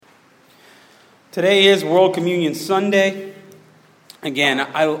Today is World Communion Sunday. Again,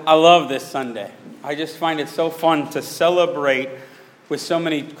 I love this Sunday. I just find it so fun to celebrate with so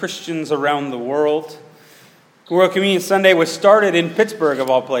many Christians around the world. World Communion Sunday was started in Pittsburgh, of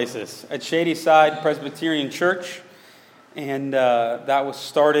all places, at Shadyside Presbyterian Church. And that was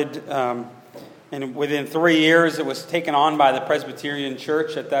started, and within 3 years it was taken on by the Presbyterian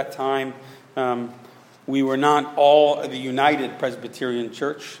Church. At that time, we were not all the United Presbyterian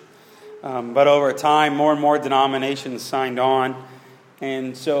Church. But over time, more and more denominations signed on.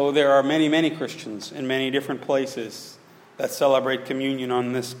 And so there are many, many Christians in many different places that celebrate communion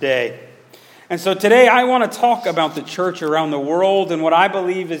on this day. And so today I want to talk about the church around the world and what I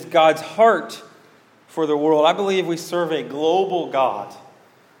believe is God's heart for the world. I believe we serve a global God.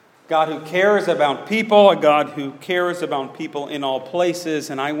 God who cares about people, a God who cares about people in all places.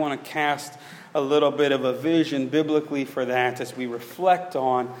 And I want to cast a little bit of a vision biblically for that as we reflect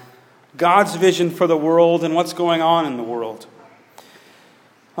on God's vision for the world and what's going on in the world.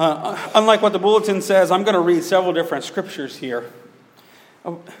 Unlike what the bulletin says, I'm going to read several different scriptures here.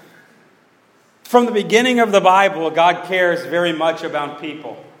 From the beginning of the Bible, God cares very much about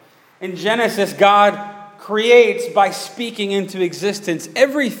people. In Genesis, God creates by speaking into existence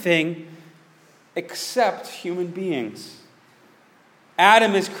everything except human beings.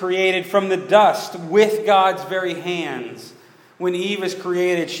 Adam is created from the dust with God's very hands. When Eve is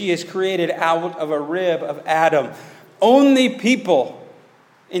created, she is created out of a rib of Adam. Only people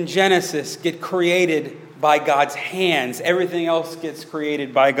in Genesis get created by God's hands. Everything else gets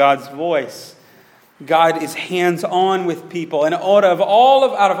created by God's voice. God is hands-on with people. And out of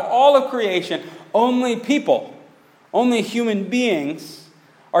all of creation, only people, only human beings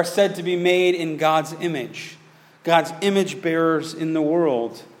are said to be made in God's image. God's image bearers in the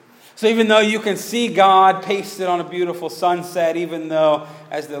world. So even though you can see God pasted on a beautiful sunset, even though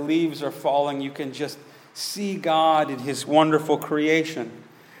as the leaves are falling, you can just see God in His wonderful creation,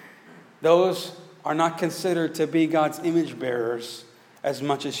 those are not considered to be God's image bearers as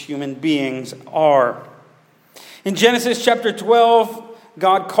much as human beings are. In Genesis chapter 12,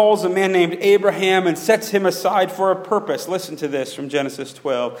 God calls a man named Abraham and sets him aside for a purpose. Listen to this from Genesis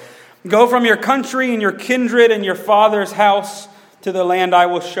 12. Go from your country and your kindred and your father's house to the land I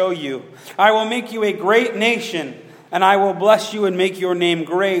will show you. I will make you a great nation, and I will bless you and make your name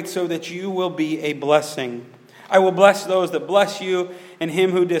great, so that you will be a blessing. I will bless those that bless you, and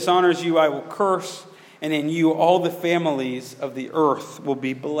him who dishonors you I will curse, and in you all the families of the earth will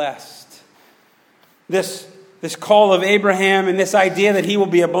be blessed. This call of Abraham and this idea that he will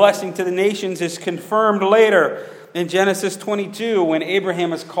be a blessing to the nations is confirmed later in Genesis 22, when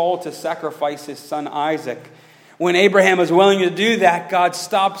Abraham is called to sacrifice his son Isaac. When Abraham is willing to do that, God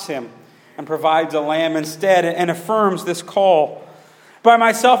stops him and provides a lamb instead and affirms this call. By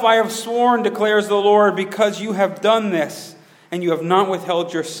myself I have sworn, declares the Lord, because you have done this, and you have not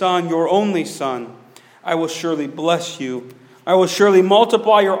withheld your son, your only son. I will surely bless you. I will surely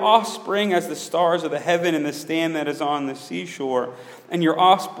multiply your offspring as the stars of the heaven and the sand that is on the seashore. And your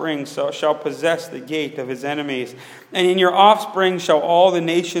offspring shall possess the gate of his enemies. And in your offspring shall all the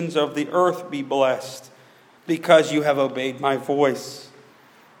nations of the earth be blessed, because you have obeyed my voice.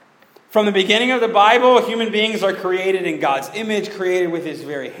 From the beginning of the Bible, human beings are created in God's image, created with His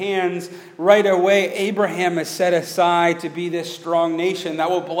very hands. Right away, Abraham is set aside to be this strong nation that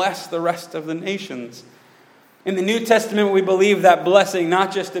will bless the rest of the nations. In the New Testament, we believe that blessing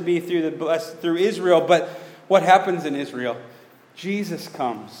not just to be through Israel, but what happens in Israel? Jesus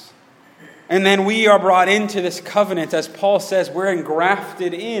comes. And then we are brought into this covenant. As Paul says, we're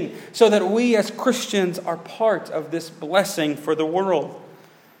engrafted in so that we as Christians are part of this blessing for the world.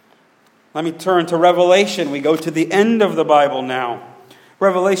 Let me turn to Revelation. We go to the end of the Bible now.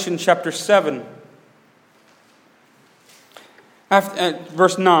 Revelation chapter 7.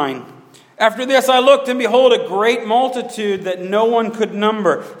 Verse 9. After this I looked, and behold, a great multitude that no one could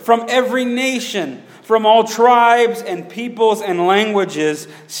number, from every nation, from all tribes and peoples and languages,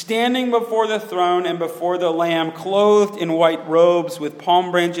 standing before the throne and before the Lamb, clothed in white robes with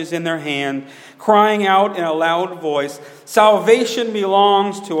palm branches in their hand, crying out in a loud voice, "Salvation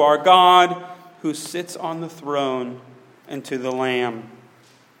belongs to our God who sits on the throne and to the Lamb."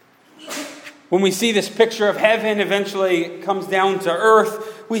 When we see this picture of heaven eventually comes down to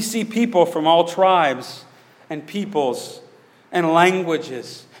earth, we see people from all tribes and peoples and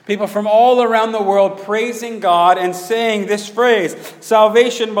languages. People from all around the world praising God and saying this phrase,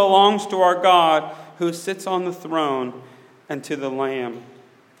 "Salvation belongs to our God who sits on the throne and to the Lamb."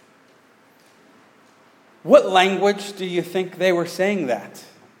 What language do you think they were saying that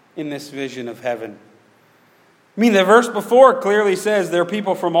in this vision of heaven? I mean, the verse before clearly says there are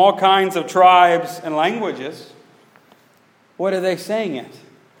people from all kinds of tribes and languages. What are they saying it?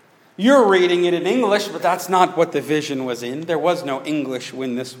 You're reading it in English, but that's not what the vision was in. There was no English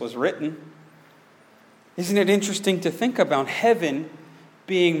when this was written. Isn't it interesting to think about heaven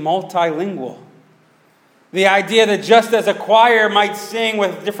being multilingual? The idea that just as a choir might sing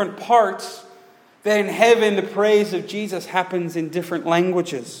with different parts, that in heaven the praise of Jesus happens in different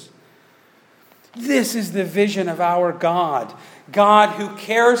languages. This is the vision of our God. God who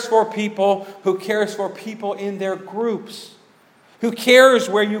cares for people in their groups, who cares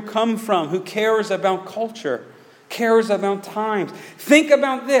where you come from, who cares about culture, cares about times. Think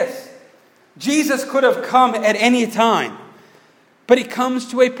about this. Jesus could have come at any time, but he comes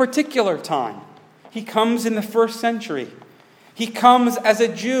to a particular time. He comes in the first century. He comes as a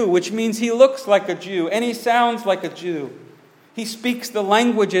Jew, which means he looks like a Jew and he sounds like a Jew. He speaks the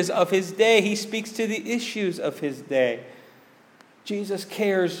languages of his day. He speaks to the issues of his day. Jesus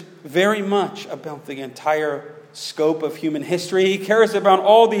cares very much about the entire scope of human history. He cares about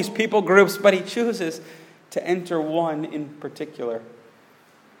all these people groups, but he chooses to enter one in particular.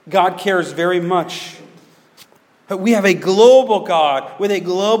 God cares very much. We have a global God with a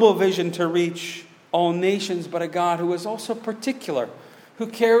global vision to reach all nations, but a God who is also particular, who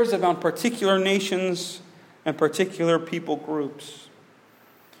cares about particular nations and particular people groups.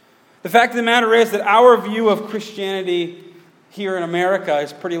 The fact of the matter is that our view of Christianity here in America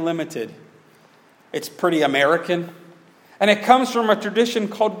is pretty limited. It's pretty American. And it comes from a tradition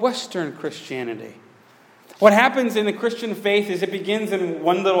called Western Christianity. What happens in the Christian faith is it begins in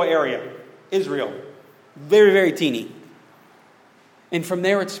one little area, Israel. Very, very teeny. And from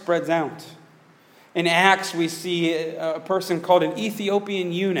there it spreads out. In Acts, we see a person called an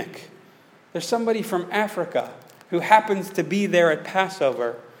Ethiopian eunuch. There's somebody from Africa who happens to be there at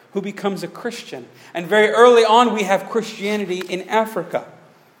Passover who becomes a Christian. And very early on, we have Christianity in Africa.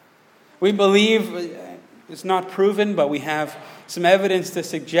 We believe, it's not proven, but we have some evidence to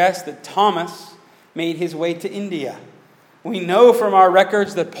suggest that Thomas made his way to India. We know from our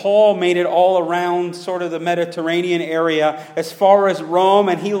records that Paul made it all around sort of the Mediterranean area as far as Rome,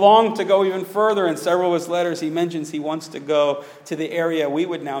 and he longed to go even further. In several of his letters, he mentions he wants to go to the area we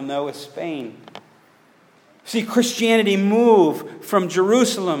would now know as Spain. See, Christianity moved from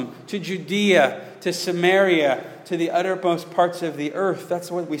Jerusalem to Judea to Samaria to the uttermost parts of the earth. That's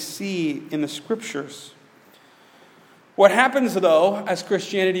what we see in the Scriptures. What happens, though, as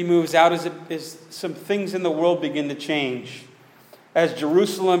Christianity moves out is some things in the world begin to change. As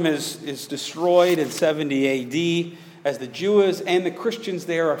Jerusalem is destroyed in 70 A.D., as the Jews and the Christians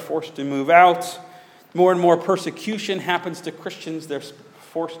there are forced to move out, more and more persecution happens to Christians. They're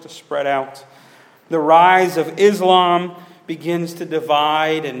forced to spread out. The rise of Islam begins to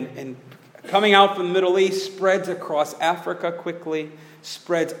divide, and coming out from the Middle East spreads across Africa quickly,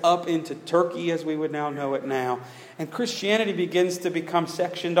 spreads up into Turkey as we would now know it now. And Christianity begins to become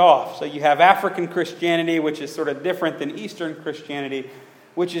sectioned off. So you have African Christianity, which is sort of different than Eastern Christianity,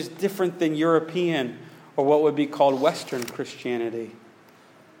 which is different than European, or what would be called Western Christianity.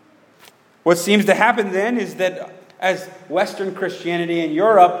 What seems to happen then is that as Western Christianity in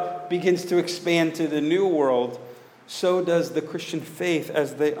Europe begins to expand to the New World, so does the Christian faith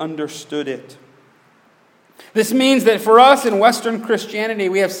as they understood it. This means that for us in Western Christianity,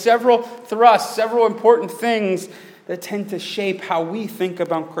 we have several thrusts, several important things that tend to shape how we think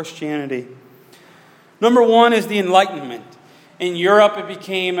about Christianity. Number one is the Enlightenment. In Europe, it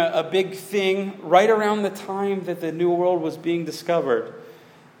became a big thing right around the time that the New World was being discovered,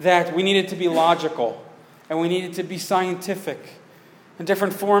 that we needed to be logical and we needed to be scientific. And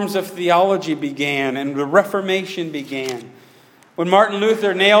different forms of theology began, and the Reformation began. When Martin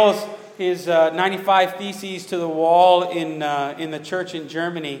Luther nails his 95 Theses to the wall in the church in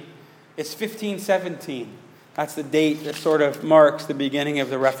Germany, it's 1517. That's the date that sort of marks the beginning of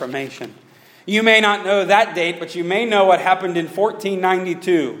the Reformation. You may not know that date, but you may know what happened in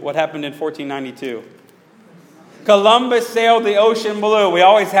 1492. What happened in 1492? Columbus sailed the ocean blue. We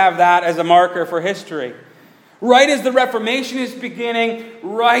always have that as a marker for history. Right as the Reformation is beginning,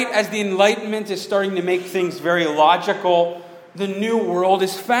 right as the Enlightenment is starting to make things very logical, the New World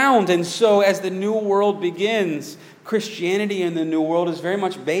is found. And so as the New World begins, Christianity in the New World is very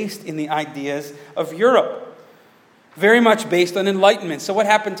much based in the ideas of Europe. Very much based on Enlightenment. So what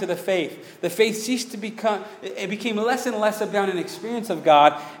happened to the faith? The faith it became less and less about an experience of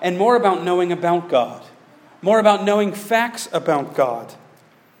God and more about knowing about God. More about knowing facts about God.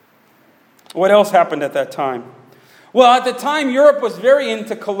 What else happened at that time? Well, at the time, Europe was very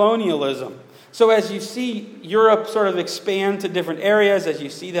into colonialism. So as you see Europe sort of expand to different areas, as you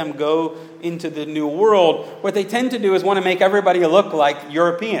see them go into the New World, what they tend to do is want to make everybody look like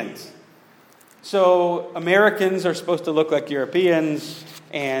Europeans. So Americans are supposed to look like Europeans,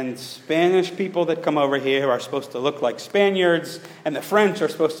 and Spanish people that come over here are supposed to look like Spaniards, and the French are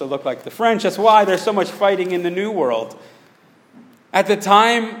supposed to look like the French. That's why there's so much fighting in the New World. At the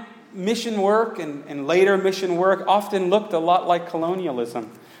time, mission work and later mission work often looked a lot like colonialism.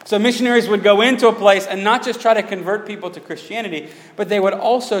 So missionaries would go into a place and not just try to convert people to Christianity, but they would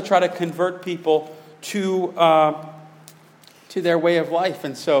also try to convert people to their way of life.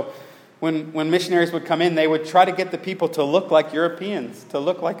 And so when missionaries would come in, they would try to get the people to look like Europeans, to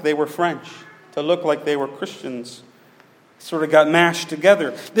look like they were French, to look like they were Christians. Sort of got mashed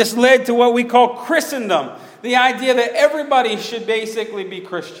together. This led to what we call Christendom, the idea that everybody should basically be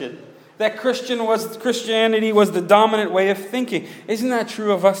Christian. That Christianity was the dominant way of thinking. Isn't that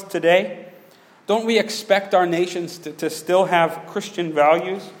true of us today? Don't we expect our nations to still have Christian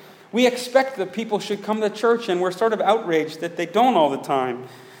values? We expect that people should come to church, and we're sort of outraged that they don't all the time.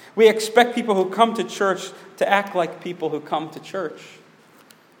 We expect people who come to church to act like people who come to church.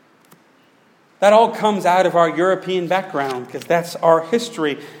 That all comes out of our European background, because that's our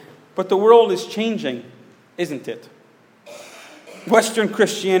history. But the world is changing, isn't it? Western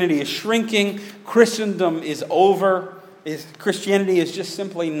Christianity is shrinking. Christendom is over. Christianity is just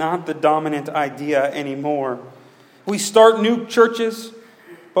simply not the dominant idea anymore. We start new churches,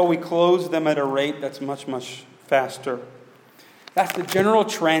 but we close them at a rate that's much, much faster. That's the general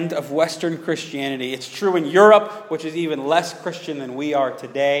trend of Western Christianity. It's true in Europe, which is even less Christian than we are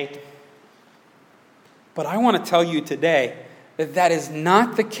today. But I want to tell you today that that is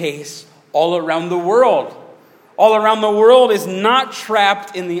not the case all around the world. All around the world is not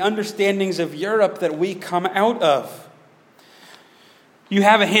trapped in the understandings of Europe that we come out of. You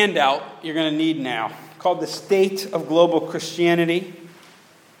have a handout you're going to need now called The State of Global Christianity.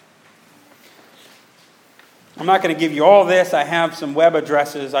 I'm not going to give you all this. I have some web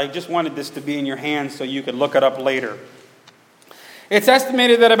addresses. I just wanted this to be in your hands so you could look it up later. It's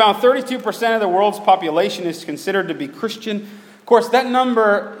estimated that about 32% of the world's population is considered to be Christian. Of course, that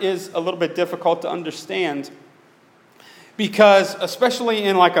number is a little bit difficult to understand because, especially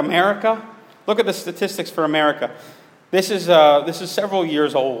in like America, look at the statistics for America. This is several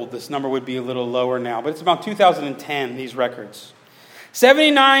years old. This number would be a little lower now, but it's about 2010, these records.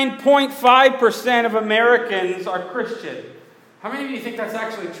 79.5% of Americans are Christian. How many of you think that's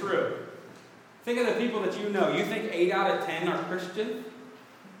actually true? Think of the people that you know. You think 8 out of 10 are Christian?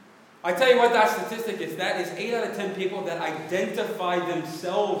 I tell you what that statistic is. That is 8 out of 10 people that identify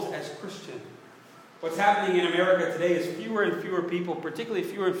themselves as Christian. What's happening in America today is fewer and fewer people, particularly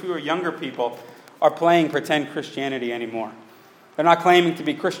fewer and fewer younger people, are playing pretend Christianity anymore. They're not claiming to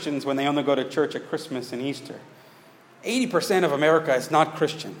be Christians when they only go to church at Christmas and Easter. 80% of America is not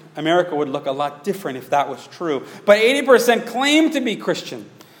Christian. America would look a lot different if that was true. But 80% claim to be Christian.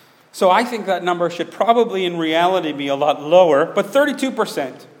 So I think that number should probably in reality be a lot lower, but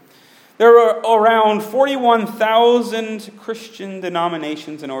 32%. There are around 41,000 Christian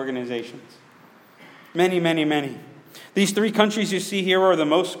denominations and organizations. Many, many, many. These 3 countries you see here are the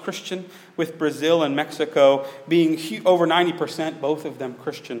most Christian, with Brazil and Mexico being over 90%, both of them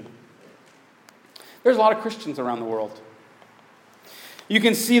Christian. There's a lot of Christians around the world. You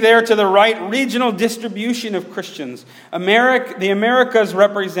can see there to the right, regional distribution of Christians. The Americas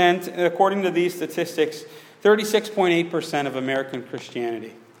represent, according to these statistics, 36.8% of American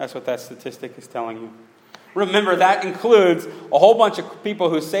Christianity. That's what that statistic is telling you. Remember, that includes a whole bunch of people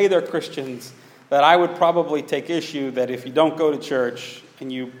who say they're Christians that I would probably take issue that if you don't go to church and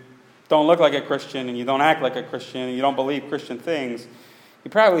you don't look like a Christian and you don't act like a Christian and you don't believe Christian things,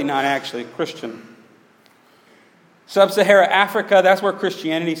 you're probably not actually a Christian. Sub-Saharan Africa, that's where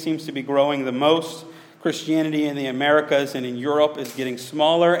Christianity seems to be growing the most. Christianity in the Americas and in Europe is getting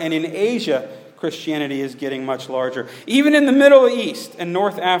smaller. And in Asia, Christianity is getting much larger. Even in the Middle East and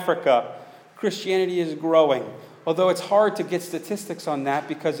North Africa, Christianity is growing. Although it's hard to get statistics on that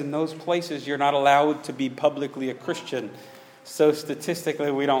because in those places you're not allowed to be publicly a Christian. So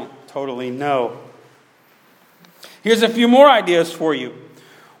statistically, we don't totally know. Here's a few more ideas for you.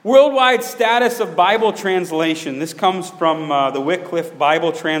 Worldwide status of Bible translation. This comes from the Wycliffe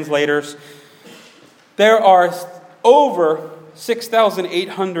Bible translators. There are over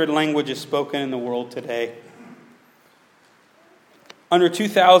 6,800 languages spoken in the world today. Under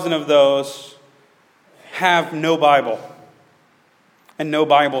 2,000 of those have no Bible, and no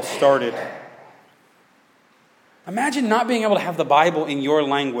Bible started. Imagine not being able to have the Bible in your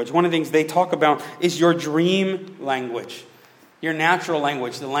language. One of the things they talk about is your dream language. your natural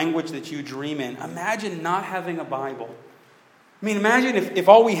language, the language that you dream in. Imagine not having a Bible. I mean, imagine if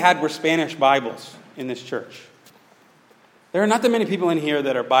all we had were Spanish Bibles in this church. There are not that many people in here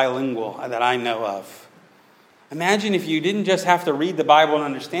that are bilingual that I know of. Imagine if you didn't just have to read the Bible and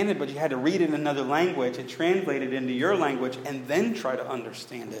understand it, but you had to read it in another language and translate it into your language and then try to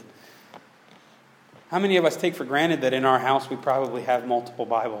understand it. How many of us take for granted that in our house we probably have multiple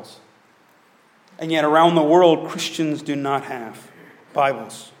Bibles? And yet around the world, Christians do not have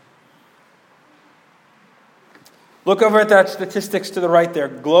Bibles. Look over at that statistics to the right there,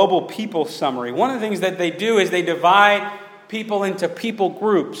 Global People Summary. One of the things that they do is they divide people into people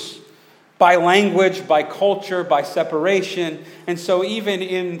groups by language, by culture, by separation. And so even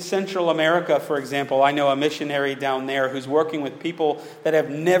in Central America, for example, I know a missionary down there who's working with people that have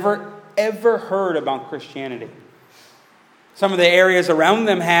never, ever heard about Christianity. Some of the areas around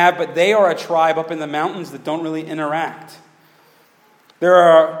them have, but they are a tribe up in the mountains that don't really interact. There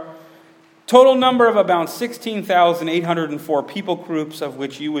are a total number of about 16,804 people groups, of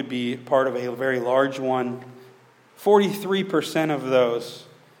which you would be part of a very large one. 43% of those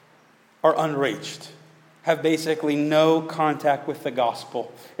are unreached, have basically no contact with the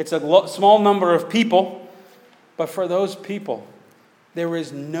gospel. It's a small number of people, but for those people, there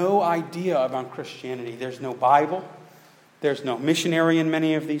is no idea about Christianity. There's no Bible. There's no missionary in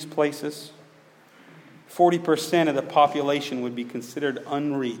many of these places. 40% of the population would be considered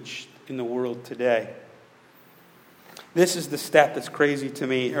unreached in the world today. This is the stat that's crazy to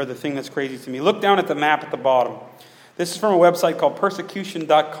me, or the thing that's crazy to me. Look down at the map at the bottom. This is from a website called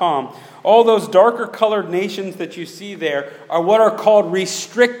persecution.com. All those darker colored nations that you see there are what are called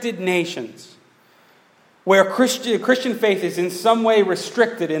restricted nations, where Christian faith is in some way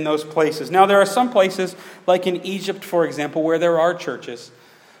restricted in those places. Now, there are some places, like in Egypt, for example, where there are churches.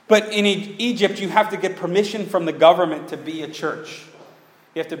 But in Egypt, you have to get permission from the government to be a church.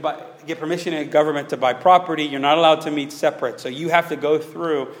 You have to get permission in the government to buy property. You're not allowed to meet separate. So you have to go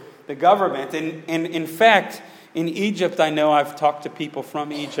through the government. And in fact, in Egypt, I know I've talked to people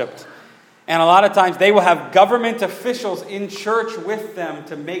from Egypt. And a lot of times they will have government officials in church with them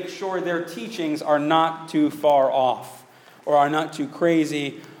to make sure their teachings are not too far off, or are not too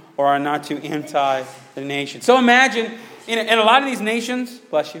crazy, or are not too anti the nation. So imagine, in a lot of these nations,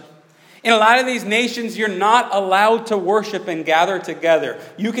 bless you, in a lot of these nations, you're not allowed to worship and gather together.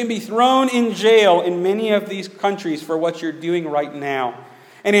 You can be thrown in jail in many of these countries for what you're doing right now.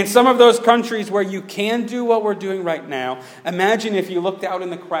 And in some of those countries where you can do what we're doing right now, imagine if you looked out in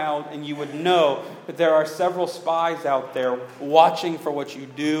the crowd and you would know that there are several spies out there watching for what you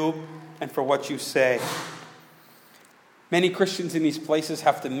do and for what you say. Many Christians in these places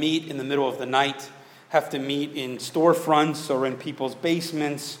have to meet in the middle of the night, have to meet in storefronts or in people's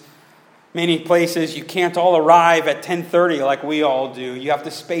basements. Many places you can't all arrive at 10:30 like we all do. You have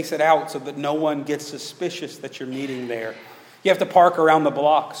to space it out so that no one gets suspicious that you're meeting there. You have to park around the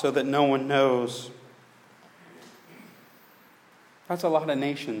block so that no one knows. That's a lot of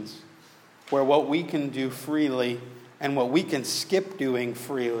nations where what we can do freely and what we can skip doing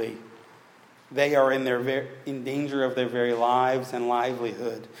freely, they are in danger of their very lives and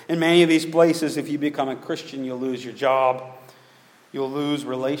livelihood. In many of these places, if you become a Christian, you'll lose your job. You'll lose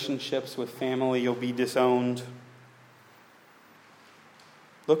relationships with family. You'll be disowned.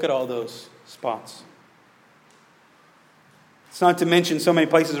 Look at all those spots. It's not to mention so many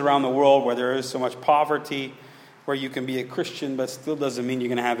places around the world where there is so much poverty, where you can be a Christian, but still doesn't mean you're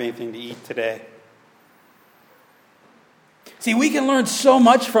going to have anything to eat today. See, we can learn so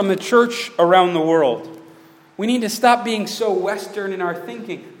much from the church around the world. We need to stop being so Western in our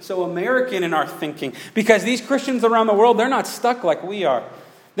thinking, so American in our thinking, because these Christians around the world, they're not stuck like we are.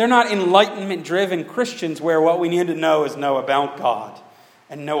 They're not enlightenment-driven Christians where what we need to know is know about God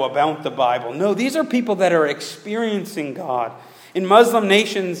and know about the Bible. No, these are people that are experiencing God. In Muslim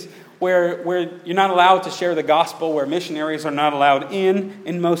nations where you're not allowed to share the gospel, where missionaries are not allowed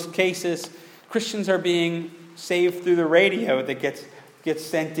in most cases, Christians are being saved through the radio that gets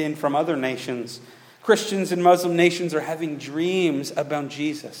sent in from other nations. Christians in Muslim nations are having dreams about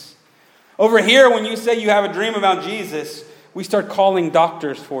Jesus. Over here, when you say you have a dream about Jesus, we start calling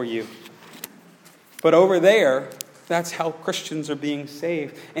doctors for you. But over there, that's how Christians are being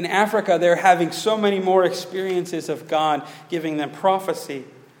saved. In Africa, they're having so many more experiences of God giving them prophecy.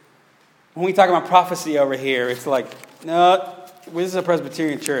 When we talk about prophecy over here, it's like, no, this is a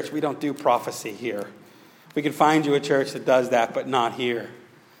Presbyterian church. We don't do prophecy here. We can find you a church that does that, but not here.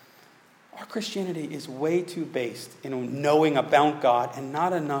 Our Christianity is way too based in knowing about God and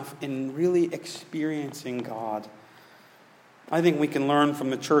not enough in really experiencing God. I think we can learn from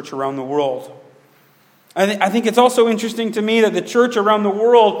the church around the world. I think it's also interesting to me that the church around the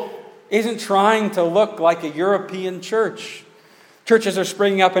world isn't trying to look like a European church. Churches are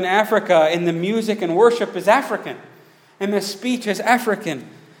springing up in Africa, and the music and worship is African, and the speech is African,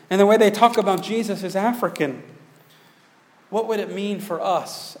 and the way they talk about Jesus is African. What would it mean for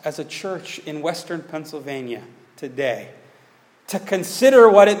us as a church in Western Pennsylvania today to consider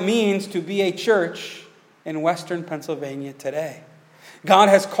what it means to be a church in Western Pennsylvania today? God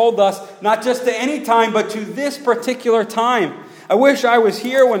has called us not just to any time, but to this particular time. I wish I was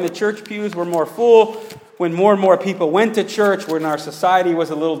here when the church pews were more full, when more and more people went to church, when our society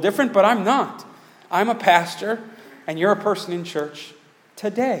was a little different, but I'm not. I'm a pastor, and you're a person in church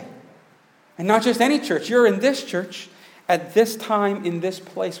today. And not just any church, you're in this church at this time, in this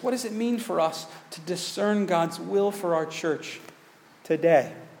place. What does it mean for us to discern God's will for our church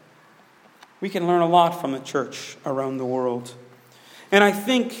today? We can learn a lot from the church around the world. And I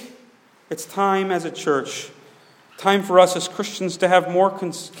think it's time as a church, time for us as Christians to have more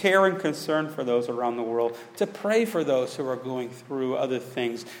care and concern for those around the world, to pray for those who are going through other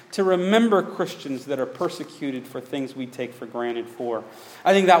things, to remember Christians that are persecuted for things we take for granted for.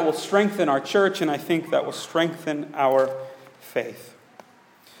 I think that will strengthen our church, and I think that will strengthen our faith.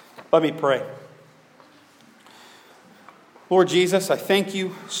 Let me pray. Lord Jesus, I thank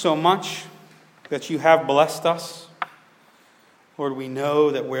you so much that you have blessed us. Lord, we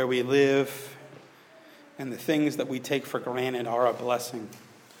know that where we live and the things that we take for granted are a blessing.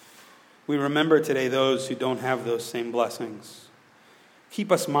 We remember today those who don't have those same blessings.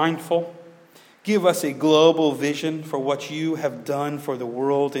 Keep us mindful. Give us a global vision for what you have done for the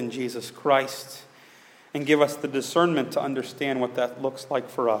world in Jesus Christ. And give us the discernment to understand what that looks like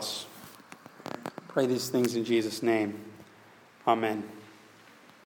for us. Pray these things in Jesus' name. Amen.